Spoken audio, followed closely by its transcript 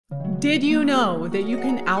Did you know that you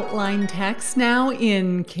can outline text now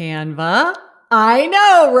in Canva? I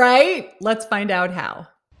know, right? Let's find out how.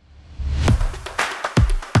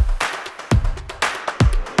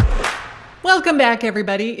 Welcome back,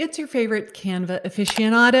 everybody. It's your favorite Canva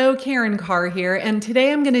aficionado, Karin Carr here, and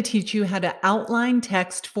today I'm going to teach you how to outline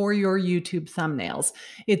text for your YouTube thumbnails.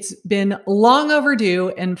 It's been long overdue,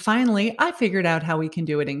 and finally, I figured out how we can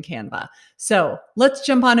do it in Canva. So let's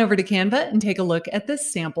jump on over to Canva and take a look at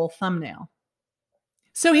this sample thumbnail.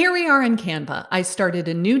 So here we are in Canva. I started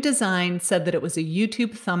a new design, said that it was a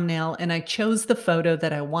YouTube thumbnail, and I chose the photo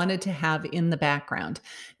that I wanted to have in the background.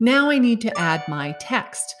 Now I need to add my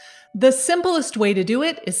text. The simplest way to do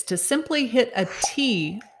it is to simply hit a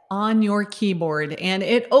T on your keyboard, and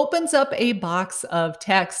it opens up a box of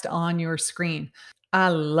text on your screen. I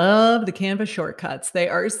love the Canva shortcuts. They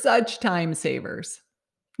are such time savers.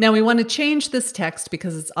 Now we want to change this text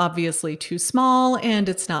because it's obviously too small and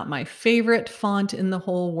it's not my favorite font in the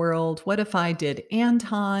whole world. What if I did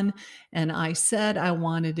Anton and I said I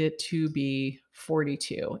wanted it to be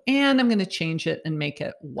 42, and I'm going to change it and make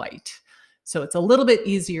it white. So it's a little bit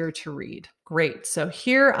easier to read. Great. So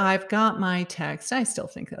here I've got my text. I still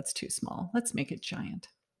think that's too small. Let's make it giant.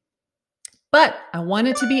 But I want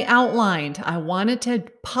it to be outlined. I want it to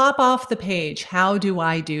pop off the page. How do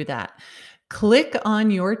I do that? Click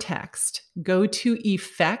on your text, go to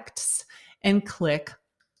Effects, and click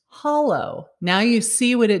Hollow. Now you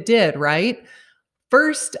see what it did, right?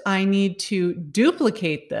 First, I need to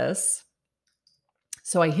duplicate this.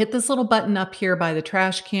 So I hit this little button up here by the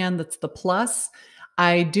trash can, that's the plus.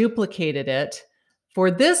 I duplicated it.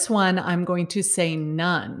 For this one, I'm going to say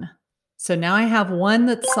none. So now I have one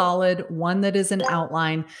that's solid, one that is an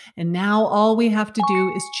outline, and now all we have to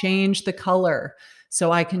do is change the color.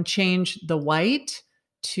 So I can change the white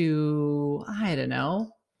to, I don't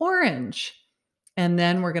know, orange. And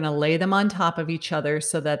then we're going to lay them on top of each other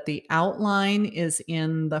so that the outline is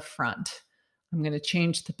in the front. I'm going to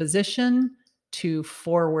change the position to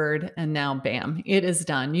forward, and now bam, it is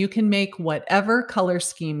done. You can make whatever color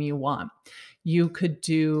scheme you want. You could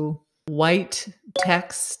do white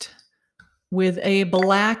text with a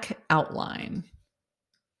black outline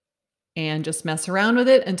and just mess around with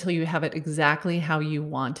it until you have it exactly how you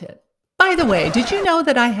want it. By the way, did you know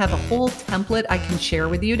that I have a whole template I can share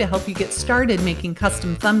with you to help you get started making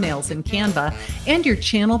custom thumbnails in Canva and your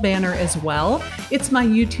channel banner as well? It's my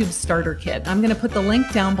YouTube starter kit. I'm going to put the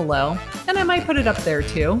link down below, and I might put it up there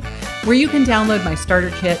too, where you can download my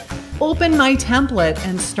starter kit, open my template,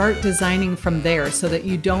 and start designing from there so that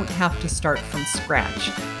you don't have to start from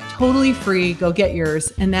scratch. Totally free. Go get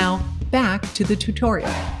yours. And now back to the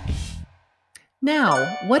tutorial.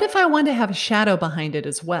 Now, what if I want to have a shadow behind it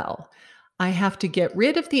as well? I have to get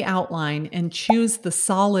rid of the outline and choose the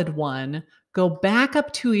solid one, go back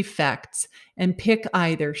up to Effects, and pick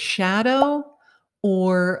either Shadow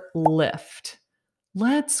or Lift.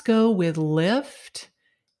 Let's go with Lift,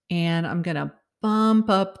 and I'm going to bump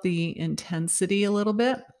up the intensity a little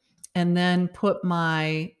bit, and then put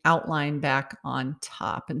my outline back on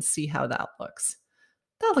top and see how that looks.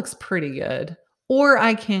 That looks pretty good. Or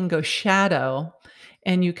I can go Shadow,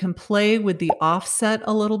 and you can play with the offset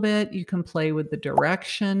a little bit. You can play with the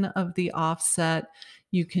direction of the offset.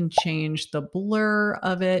 You can change the blur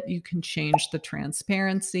of it. You can change the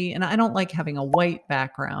transparency. And I don't like having a white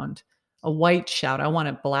background, a white shadow. I want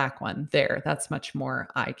a black one there. That's much more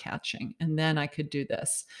eye-catching. And then I could do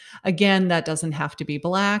this. Again, that doesn't have to be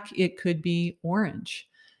black. It could be orange.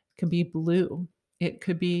 It could be blue. It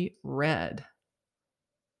could be red.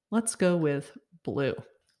 Let's go with blue.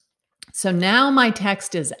 So now my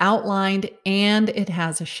text is outlined and it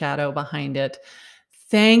has a shadow behind it.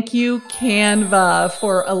 Thank you, Canva,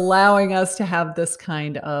 for allowing us to have this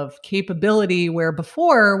kind of capability where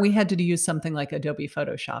before we had to use something like Adobe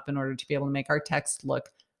Photoshop in order to be able to make our text look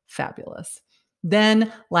fabulous.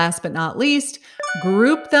 Then, last but not least,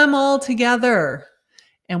 group them all together.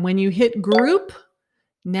 And when you hit group,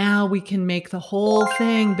 now we can make the whole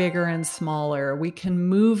thing bigger and smaller. We can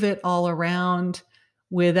move it all around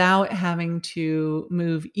without having to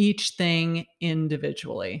move each thing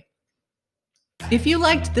individually. If you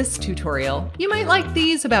liked this tutorial, you might like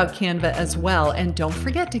these about Canva as well. And don't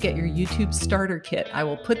forget to get your YouTube starter kit. I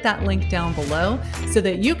will put that link down below so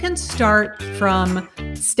that you can start from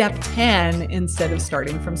step 10 instead of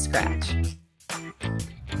starting from scratch.